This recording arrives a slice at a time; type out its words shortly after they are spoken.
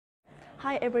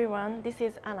Hi everyone, this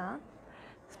is Anna.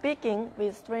 Speaking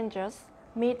with strangers,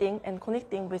 meeting and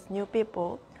connecting with new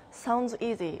people sounds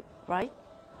easy, right?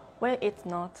 Well, it's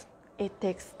not. It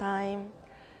takes time,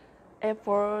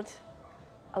 effort,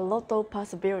 a lot of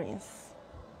perseverance.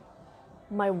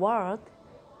 My world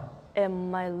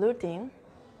and my routine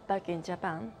back in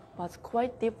Japan was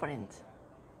quite different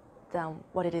than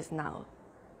what it is now.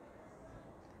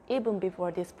 Even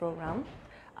before this program,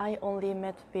 I only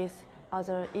met with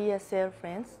other ESL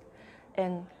friends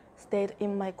and stayed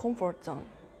in my comfort zone.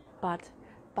 But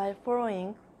by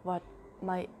following what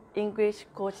my English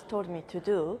coach told me to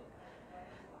do,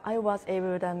 I was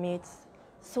able to meet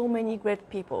so many great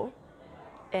people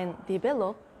and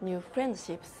develop new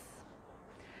friendships.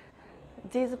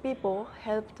 These people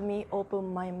helped me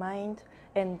open my mind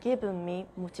and given me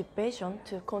motivation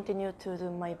to continue to do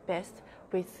my best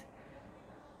with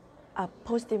a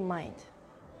positive mind.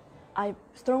 I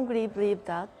strongly believe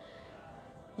that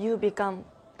you become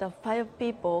the 5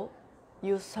 people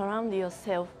you surround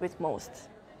yourself with most.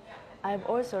 I've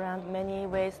also learned many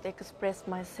ways to express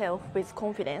myself with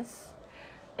confidence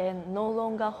and no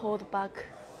longer hold back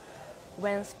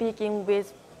when speaking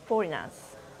with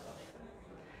foreigners.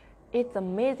 It's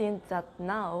amazing that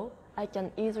now I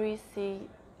can easily see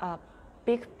a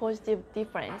big positive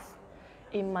difference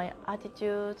in my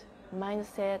attitude,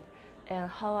 mindset, and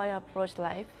how I approach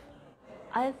life.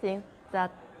 I think that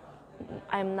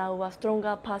I'm now a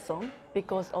stronger person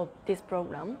because of this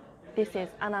program. This is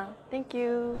Anna. Thank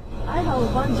you. I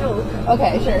have one joke.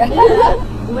 Okay, sure.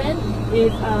 When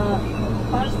is a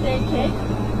birthday cake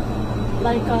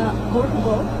like a golf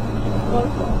ball?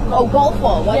 Golf ball. Oh, golf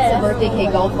ball. What's Yes. a birthday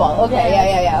cake golf ball? Okay,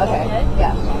 Yes. yeah, okay.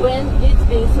 Yeah. When it's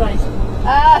been sliced.